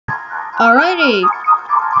Alrighty.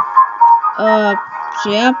 So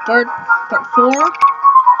yeah, part 4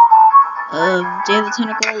 of Day of the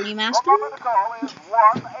Tentacle Remastered.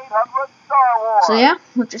 So yeah,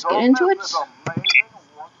 let's just get into it.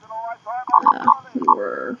 We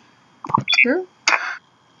were here.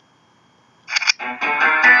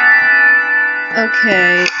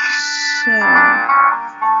 Okay, so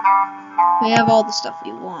we have all the stuff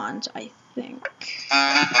we want, I think.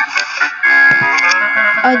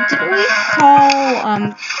 Did we call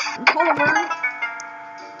over?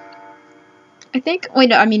 I think. Wait,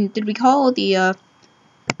 no, I mean, did we call the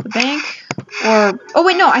bank? Or oh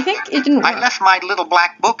wait, no, I think it didn't work. I left my little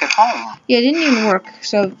black book at home. Yeah, it didn't even work.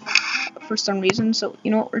 So for some reason, so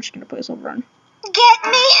you know what? We're just gonna put this over on. Get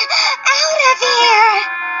me out of here!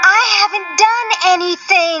 I haven't done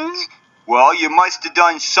anything. Well, you must have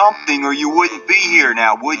done something or you wouldn't be here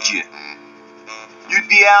now, would you? You'd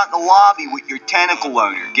be out in the lobby with your tentacle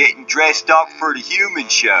owner, getting dressed up for the human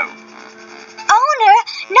show. Owner?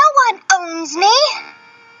 No one owns me.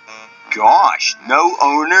 Gosh, no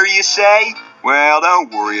owner, you say? Well, don't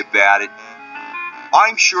worry about it.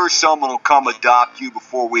 I'm sure someone will come adopt you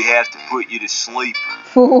before we have to put you to sleep.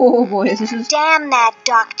 Oh boy, this is... Damn that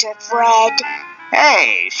Dr. Fred.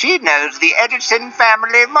 Hey, she knows the Edison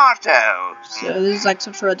family motto. So this is like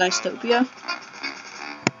some sort of dystopia.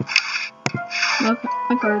 Okay,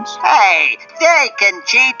 my cards. Hey, they can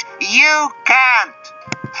cheat, you can't.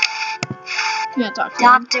 You can't talk to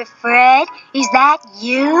him. Dr. Fred, is that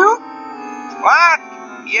you? What?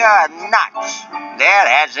 You're nuts. There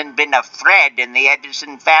hasn't been a Fred in the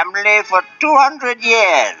Edison family for 200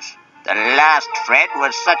 years. The last Fred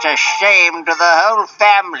was such a shame to the whole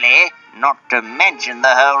family, not to mention the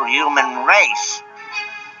whole human race.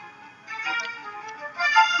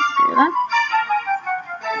 Hear that?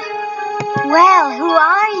 Well, who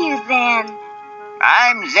are you then?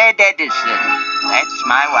 I'm Zed Edison. That's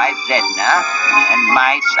my wife Zedna, and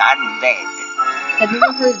my son Zed. I've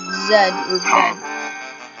never heard Zed or Zed.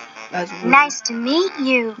 That's weird. Nice to meet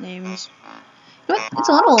you. Names. You know what? It's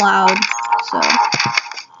a little loud, so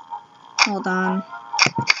hold on.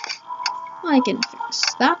 I can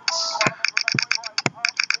fix that.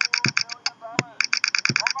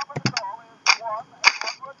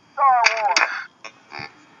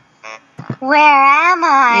 Where am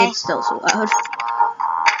I? It's still so loud.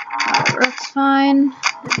 That's fine.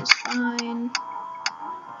 That is fine.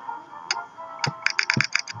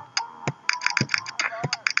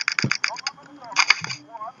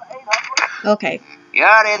 Okay.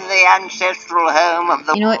 You're in the ancestral home of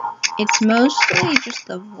the... You know what? It's mostly just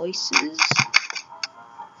the voices.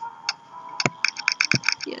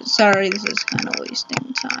 Yeah, sorry, this is kind of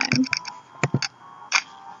wasting time.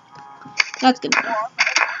 That's good enough.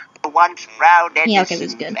 Once proud Edison Yeah, okay,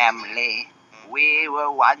 that's good. family. We were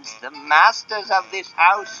once the masters of this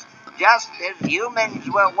house, just as humans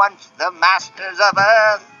were once the masters of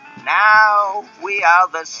Earth. Now we are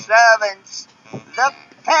the servants, the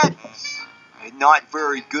pets. And not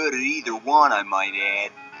very good at either one, I might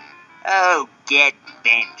add. Oh, get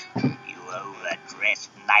bent, you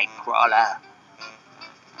overdressed nightcrawler.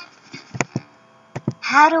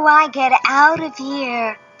 How do I get out of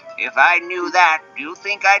here? If I knew that, do you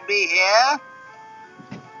think I'd be here?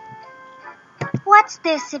 What's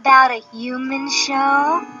this about a human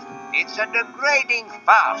show? It's a degrading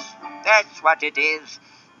farce. That's what it is.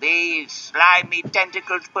 These slimy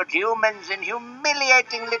tentacles put humans in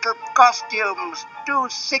humiliating little costumes, do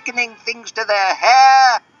sickening things to their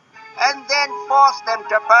hair, and then force them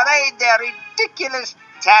to parade their ridiculous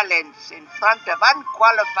talents in front of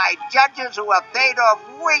unqualified judges who are paid off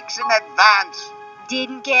weeks in advance.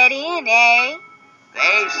 Didn't get in, eh?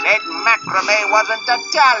 They said macrame wasn't a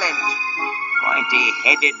talent.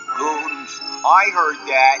 Pointy-headed goons. I heard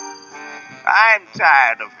that. I'm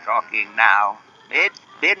tired of talking now. It's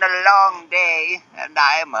been a long day, and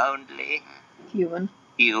I'm only Human.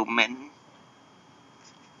 human.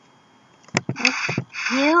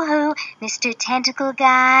 Yoo-hoo, Mr. Tentacle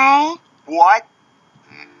Guy. What?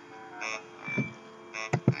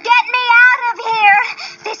 Get me out of here!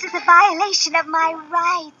 This is a violation of my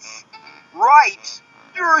rights. Rights?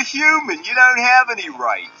 You're a human. You don't have any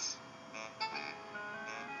rights.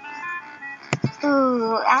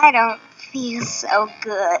 Ooh, I don't feel so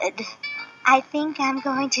good. I think I'm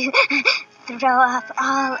going to throw up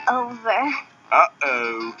all over.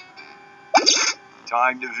 Uh-oh.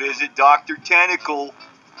 Time to visit Dr. Tentacle.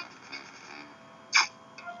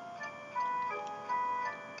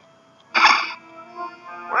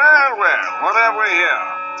 Well, what have we here?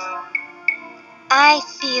 I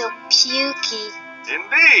feel pukey.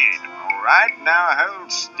 Indeed. All right, now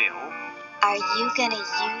hold still. Are Are you gonna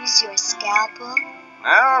use your scalpel?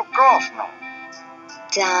 No, of course not.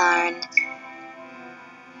 Darn.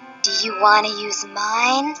 Do you want to use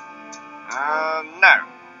mine? No.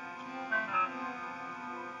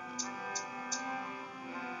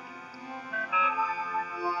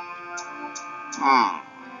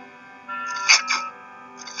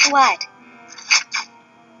 What?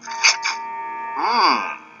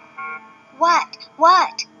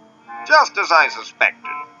 What? Just as I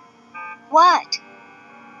suspected. What?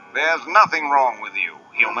 There's nothing wrong with you,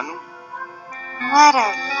 human. What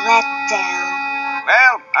a letdown.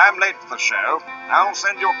 Well, I'm late for the show. I'll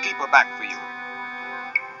send your keeper back for you.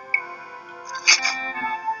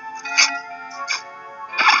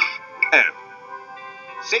 Oh.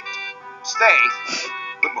 Sit. Stay.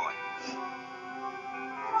 Good boy.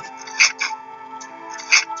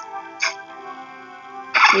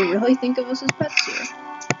 They really think of us as pets here.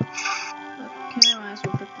 Okay, I might as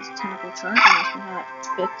well put this tentacle chart and ask me how that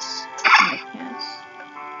fits my pants.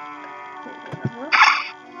 Or whatever.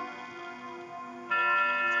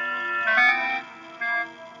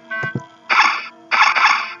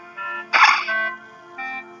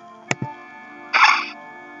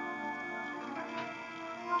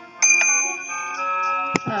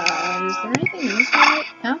 Is there anything in this one?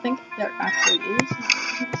 I don't think there actually is.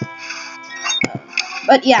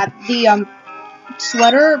 But yeah, the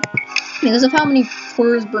sweater, because of how many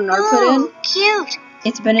pores Bernard put in, Cute.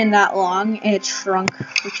 it's been in that long and it's shrunk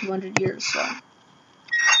for 200 years. So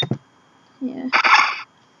yeah.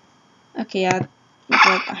 Okay, yeah. But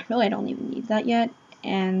I really don't even need that yet,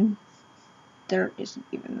 and there isn't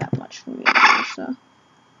even that much for me to do. So.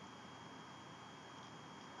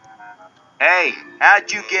 Hey,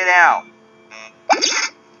 how'd you get out?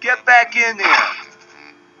 Get back in there.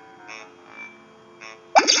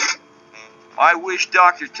 I wish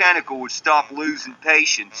Dr. Tentacle would stop losing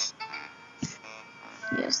patience.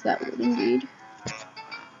 Yes, that would indeed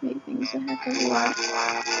make things a heck of a lot.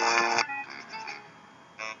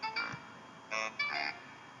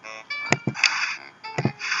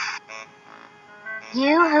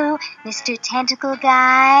 Yoo-hoo, Mr. Tentacle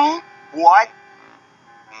Guy. What?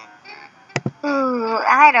 Ooh,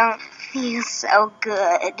 I don't feel so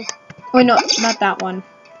good. Wait, no, not that one.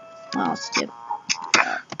 I'll skip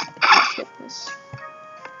this.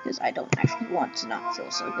 Because I don't actually want to not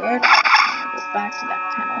feel so good. I want to go back to that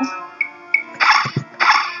kennel.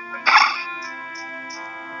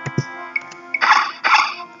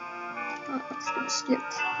 Oh, I'm just gonna skip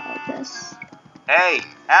all this. Hey,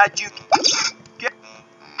 how'd you get...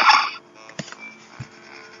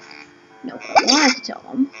 No, I wanted to tell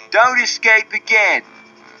them. Don't escape again.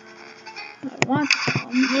 I want to tell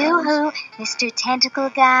them. Yoo-hoo, Mr. Tentacle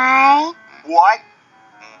Guy. What?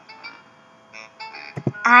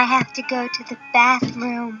 I have to go to the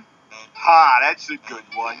bathroom. Ha, that's a good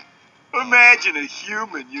one. Imagine a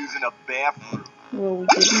human using a bathroom. Well, we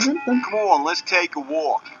did invent them. Come on, let's take a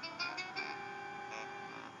walk.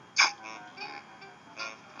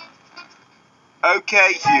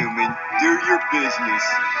 Okay, human, do your business.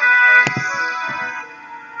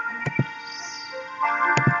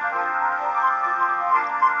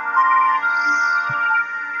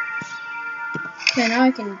 Okay, now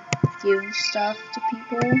I can give stuff to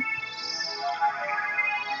people.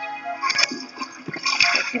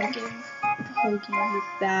 I can give Hoagie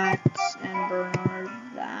that and Bernard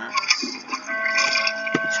that.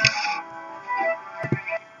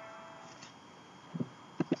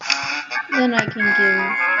 Then I can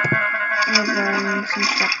give everyone some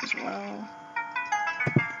stuff as well.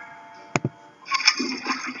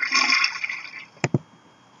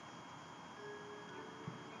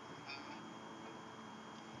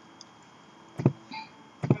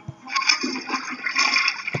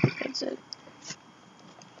 That's it.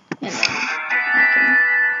 And then I can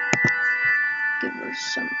give her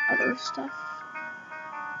some other stuff.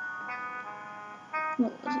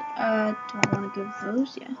 What was it? Do I want to give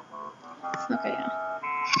those? Yeah. Okay, yeah.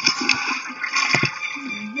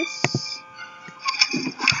 And this.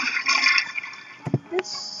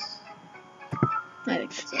 I think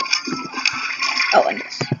that's it. Oh, and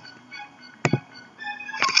this.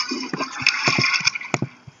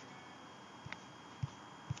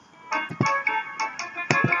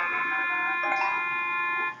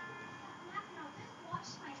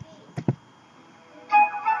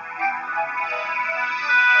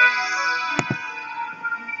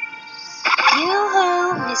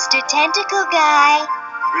 Yoo-hoo, Mr. Tentacle Guy.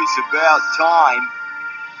 It's about time.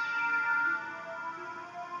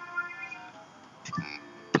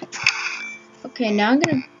 Okay, now I'm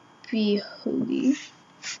gonna be Hoagie.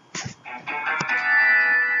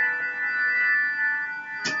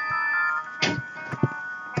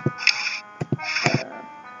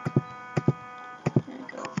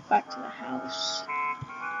 mouse.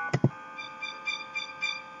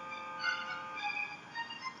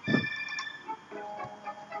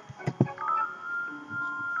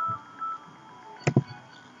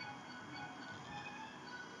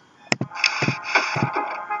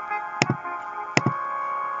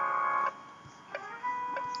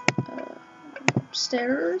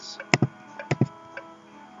 Upstairs.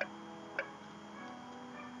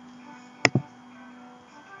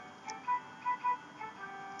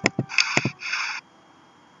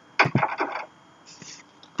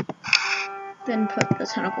 Then put the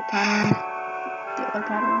tentacle pattern, the other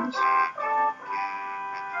patterns.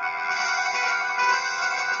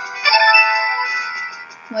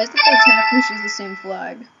 Why is it that tentacles use the same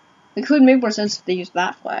flag? It could make more sense if they used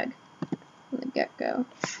that flag from the get-go.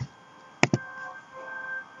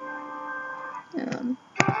 Yeah,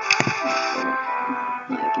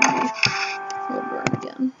 I can be over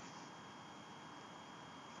again.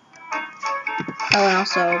 Oh, and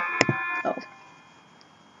also,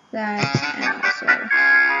 that, and also,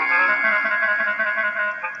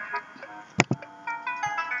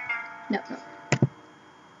 no.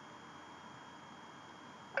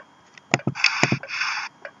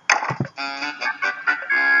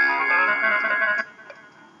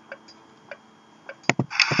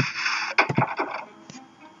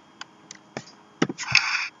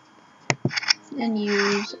 And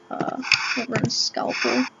use, Reverend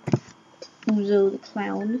Scalpel, Uzo the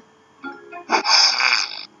Clown.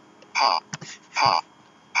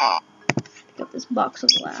 Got this box of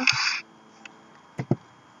laughs.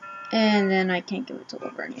 And then I can't give it to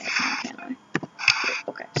Laverne yet, can I?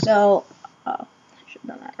 Okay, so, I should have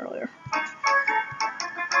done that earlier.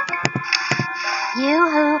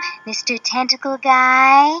 Yoo-hoo, Mr. Tentacle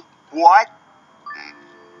Guy. What?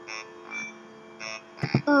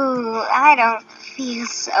 Ooh, I don't feel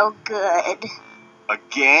so good.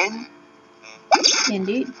 Again?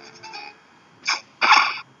 Indeed.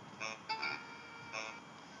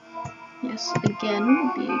 Yes, again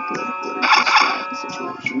would be a good word to describe the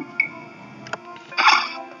situation.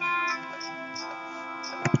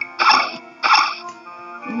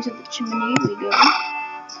 Into the chimney we go.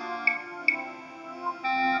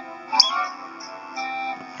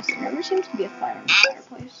 There never seems to be a fire in the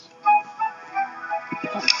fireplace. Okay,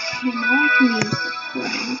 now I can use the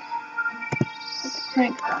crank. With the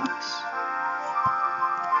crank box.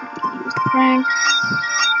 I can use the crank.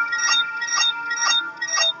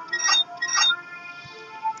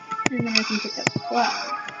 And then I can pick up the flag,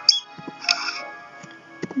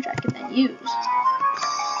 which I can then use.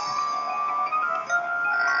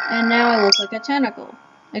 And now I look like a tentacle.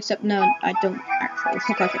 Except, no, I don't actually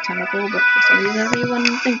look like a tentacle, but for some reason everyone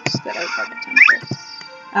thinks that I look like a tentacle.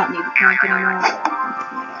 I don't need the crank anymore, but I'm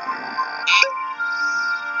picking it up anyway.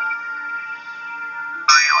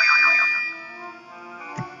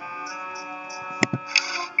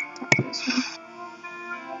 Talk to this one.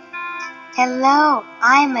 Hello,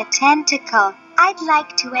 I'm a tentacle. I'd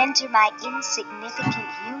like to enter my insignificant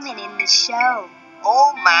human in the show.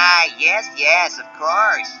 Oh my, yes, of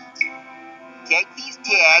course. Take these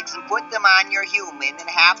tags and put them on your human and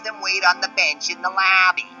have them wait on the bench in the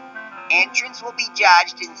lobby. Entrance will be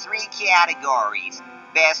judged in 3 categories: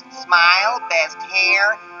 best smile, best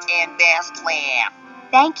hair, and best laugh.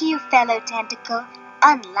 Thank you, fellow tentacle.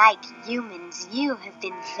 Unlike humans, you have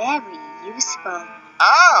been very useful.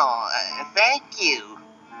 Oh, thank you.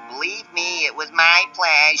 Believe me, it was my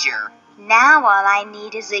pleasure. Now all I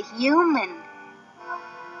need is a human.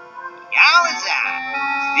 Yowza!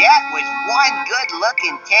 That was one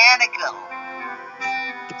good-looking tentacle.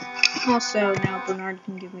 Also, now Bernard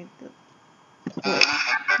can give me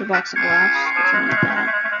the box of glass, because I need that.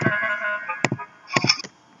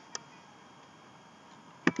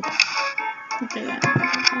 Okay, that.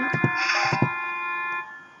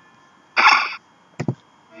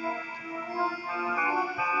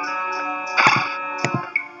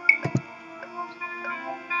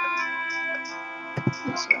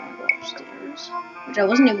 So I go upstairs, which I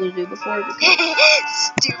wasn't able to do before because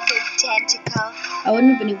Stupid tentacle. I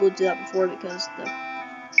wouldn't have been able to do that before because the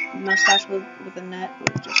mustache with a net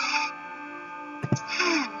was just.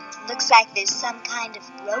 Looks like there's some kind of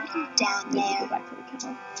rodent down Maybe go there. back to the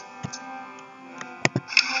kennel.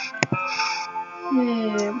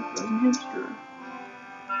 Yeah, frozen hamster.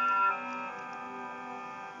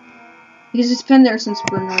 Because it's been there since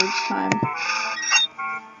Bernard's time.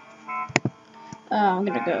 I'm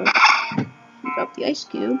gonna go heat up the ice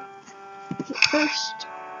cube. But first,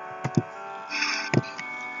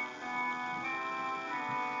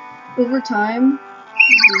 over time,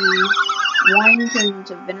 the wine turns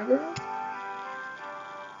into vinegar.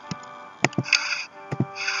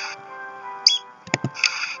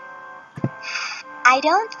 I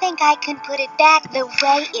don't think I can put it back the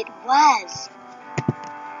way it was.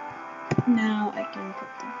 Now I can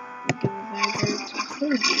give a vibrator to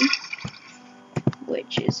Hoagie,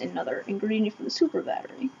 which is another ingredient for the super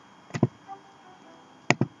battery.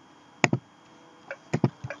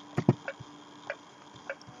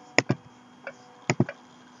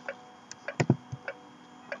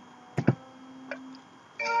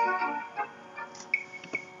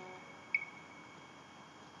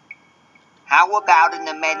 How about an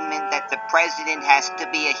amendment that the president has to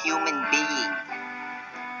be a human being?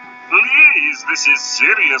 Please, this is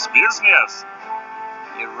serious business.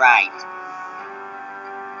 You're right.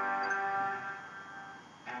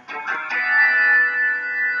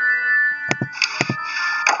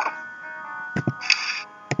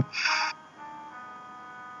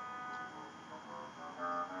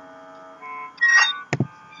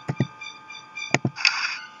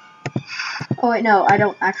 Oh wait, no, I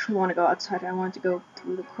don't actually want to go outside. I want to go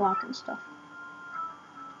through the clock and stuff.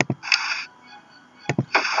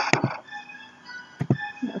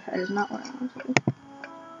 No, that is not what I want to do.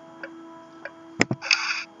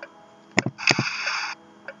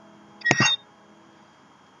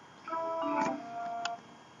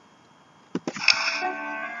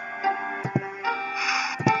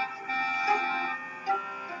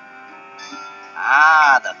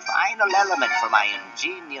 Ah, the final element for my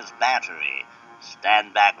ingenious battery.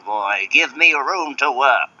 Stand back, boy. Give me room to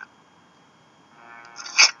work.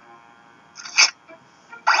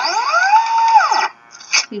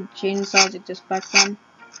 Did chainsaws exist back then?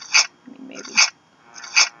 I mean, maybe.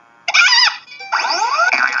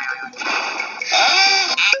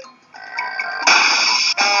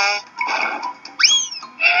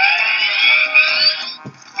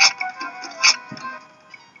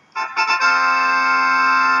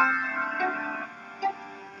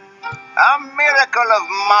 A miracle of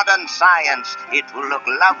modern science. It will look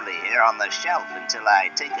lovely here on the shelf until I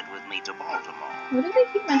take it with me to Baltimore. What did they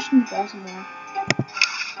keep mentioning Baltimore?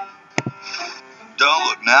 Don't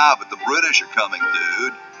look now, but the British are coming,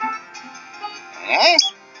 dude. Eh?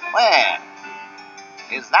 Where?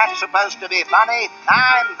 Is that supposed to be funny?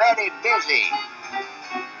 I'm very busy.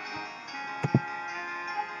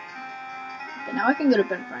 Okay, now I can go to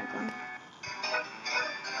Ben Franklin.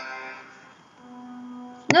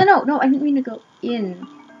 No, I didn't mean to go in.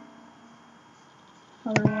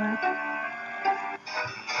 Other way.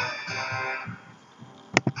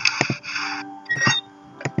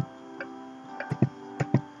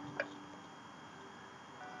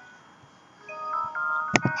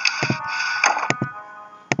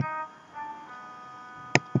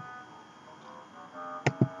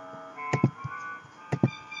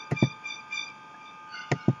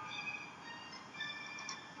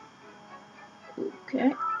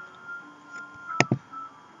 Okay.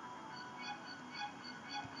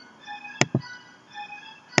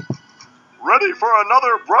 Ready for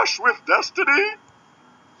another brush with destiny?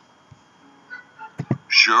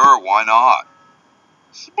 Sure, why not?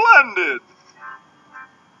 Splendid!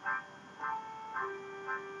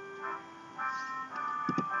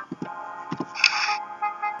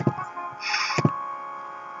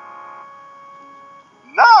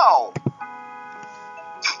 Now!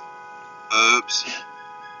 Oops.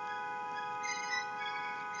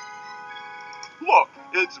 Look,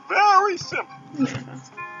 it's very simple. Yeah.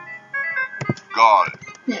 Got it.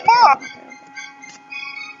 Yeah. Ah! Okay.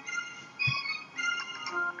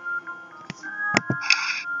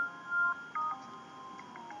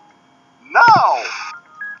 Now!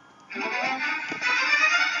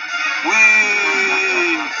 Whee!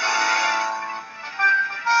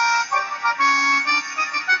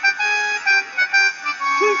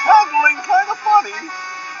 She's handling kind of funny.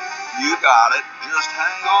 You got it. Just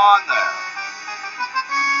hang on there.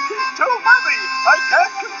 She's too heavy. I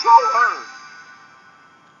can't control her.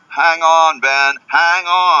 Hang on, Ben. Hang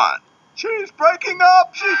on. She's breaking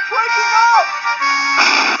up. She's breaking up.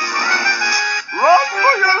 Run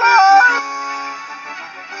for your life.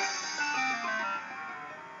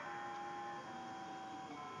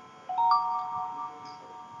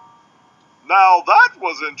 Now that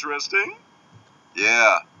was interesting.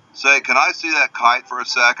 Yeah. Say, can I see that kite for a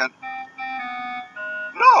second?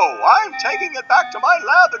 No, I'm taking it back to my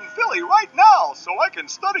lab in Philly right now so I can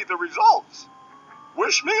study the results.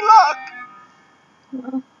 Wish me luck.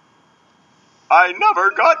 Well, I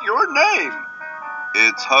never got your name.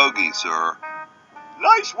 It's Hoagie, sir.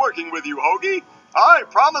 Nice working with you, Hoagie. I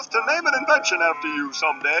promise to name an invention after you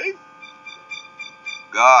someday.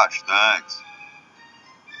 Gosh, thanks.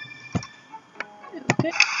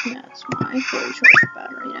 okay. That's my fully charged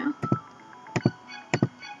battery now.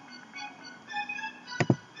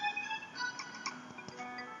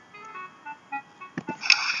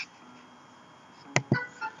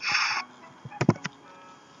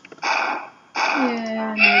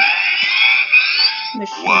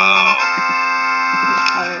 machine. Whoa. Is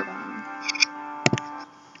powered on.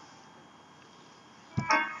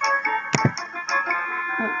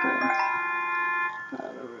 Okay.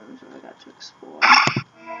 Other rooms that I got to explore.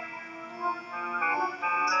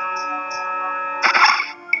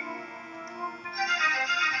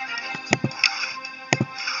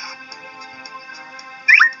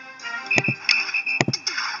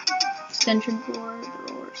 Extension board,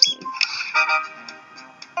 roller skates.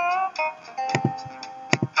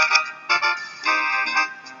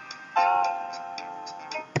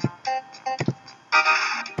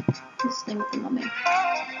 This thing with the mummy.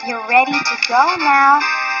 You're ready to go now.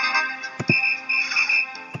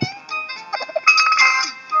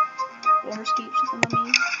 Roller skates with the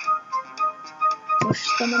mummy. Push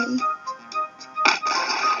the mummy.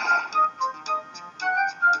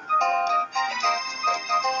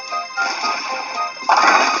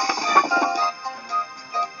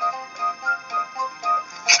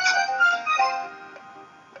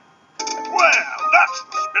 Well, that's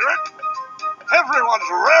the spirit. Everyone's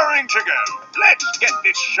raring to go. Let's get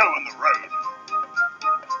this show on the road.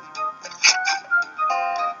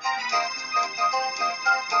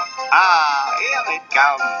 Ah, here it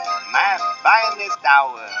comes, my finest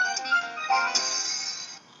hour.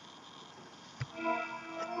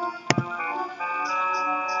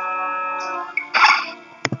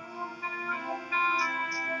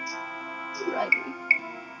 Righty.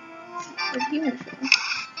 Where'd he move from?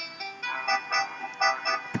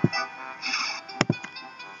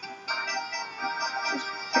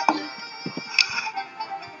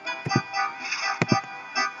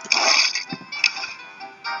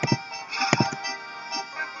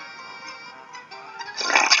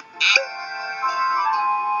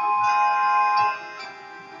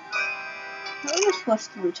 I always flush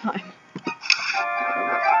through time.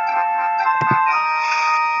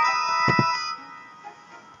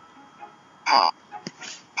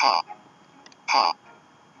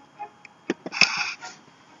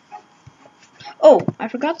 Oh, I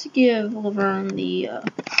forgot to give Laverne the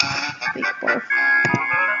fake barf.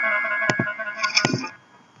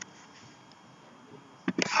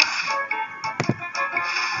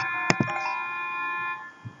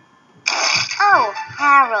 Oh,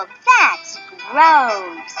 Harold, that's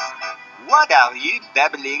gross. What are you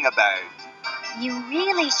babbling about? You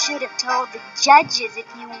really should have told the judges if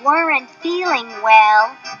you weren't feeling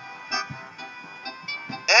well.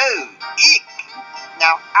 Oh, ick!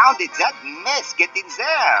 Now, how did that mess get in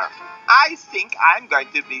there? I think I'm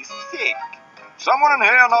going to be sick. Someone in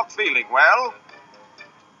here not feeling well?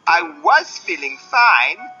 I was feeling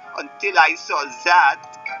fine until I saw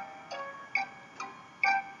that.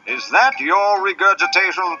 Is that your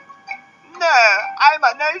regurgitation? No, I'm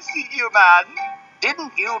an earthy human.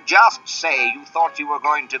 Didn't you just say you thought you were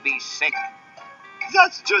going to be sick?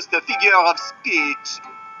 That's just a figure of speech.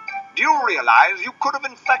 Do you realize you could have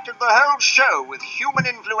infected the whole show with human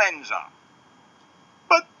influenza?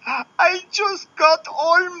 But I just got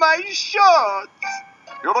all my shots.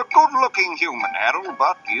 You're a good-looking human, Harold,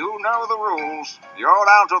 but you know the rules. You're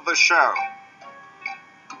out of the show.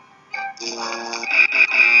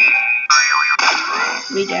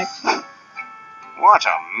 Reject. What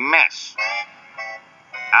a mess.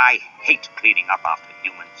 I hate cleaning up after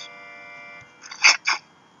humans.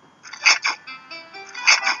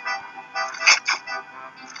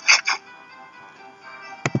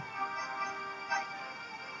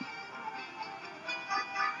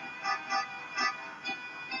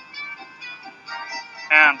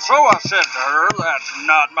 And so I said to her, that's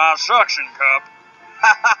not my suction cup.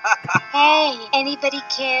 Hey, anybody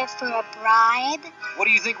care for a bride? What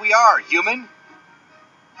do you think we are, human?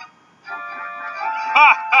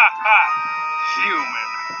 Ha ha ha! Human.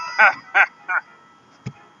 Ha ha ha!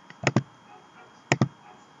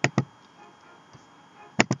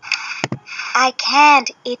 I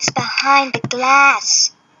can't. It's behind the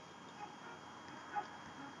glass.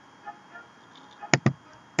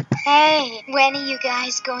 Hey, when are you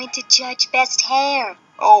guys going to judge best hair?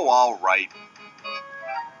 Oh, all right.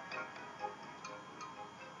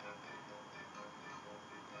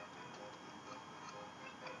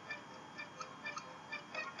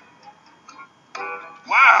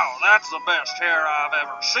 Wow, that's the best hair I've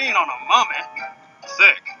ever seen on a mummy.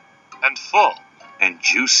 Thick and full and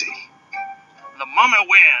juicy. The mummy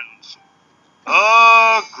wins.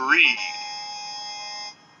 Agreed.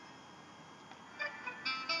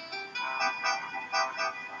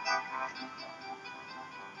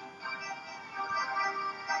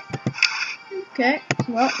 Okay,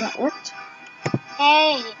 well, that worked.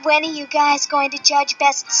 Hey, when are you guys going to judge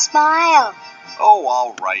best smile? Oh,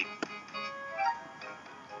 all right.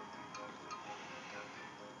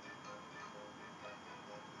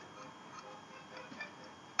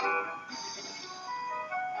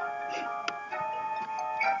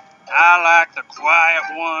 I like the quiet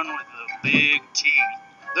one with the big teeth.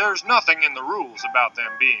 There's nothing in the rules about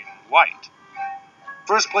them being white.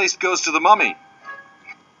 First place goes to the mummy.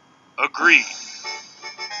 Agreed.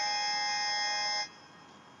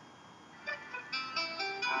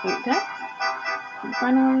 Okay. And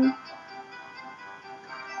finally.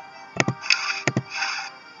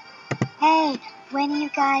 Hey, when are you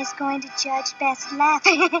guys going to judge best laugh?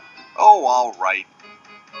 Oh, all right.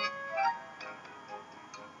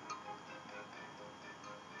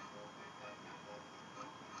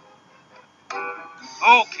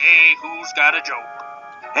 Okay, who's got a joke?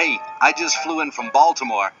 Hey, I just flew in from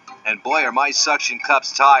Baltimore, and boy are my suction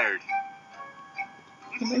cups tired.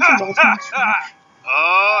 You mentioned Baltimore Smash.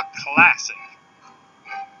 A classic.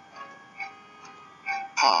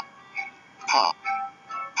 Ha. Ha.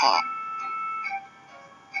 Ha.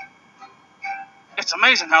 It's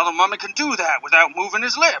amazing how the mummy can do that without moving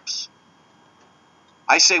his lips.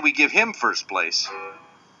 I say we give him first place.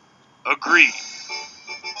 Agreed.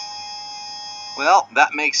 Well,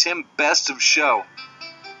 that makes him best of show.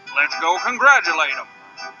 Let's go congratulate him.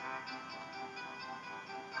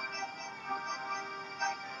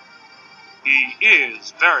 He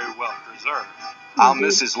is very well preserved. I'll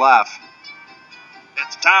miss his laugh.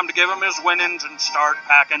 It's time to give him his winnings and start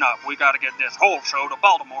packing up. We gotta get this whole show to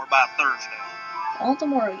Baltimore by Thursday.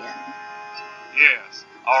 Baltimore again. Yes,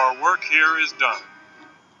 our work here is done.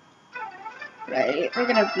 Right, we're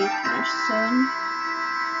gonna be finished soon.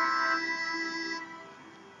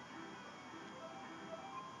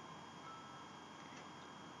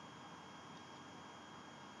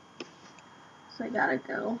 So I gotta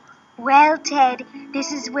go. Well, Ted,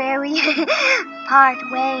 this is where we part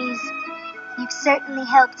ways. You've certainly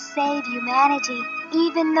helped save humanity.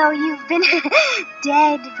 Even though you've been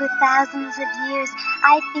dead for thousands of years,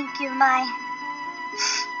 I think you're my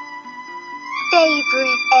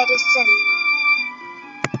favorite Edison.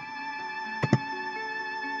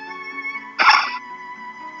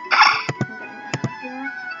 I'm getting out of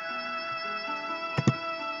here.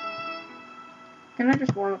 Can I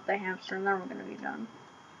just warm up the hamster and then we're gonna be done?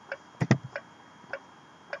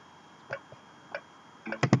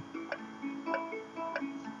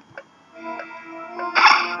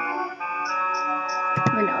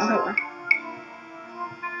 I know, don't worry.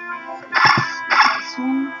 This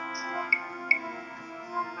one.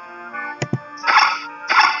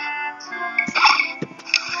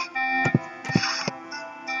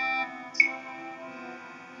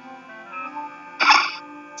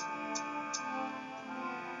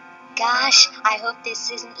 Gosh, I hope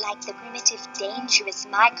this isn't like the primitive, dangerous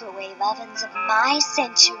microwave ovens of my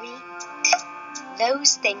century.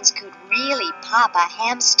 Those things could really pop a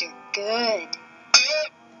hamster good.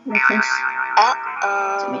 Reference to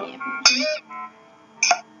Uh-oh. me.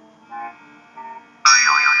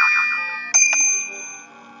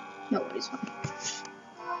 Nobody's fine.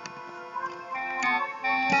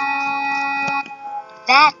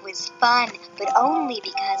 That was fun, but only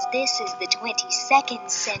because this is the 22nd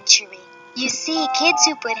century. You see, kids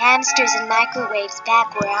who put hamsters in microwaves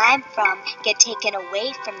back where I'm from get taken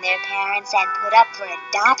away from their parents and put up for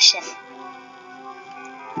adoption.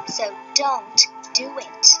 So don't do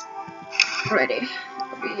it. Ready.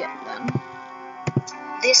 That'll be it then.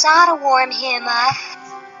 This ought to warm him up.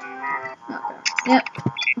 Okay. Yep.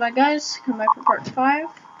 Bye guys. Come back for part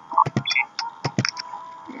 5.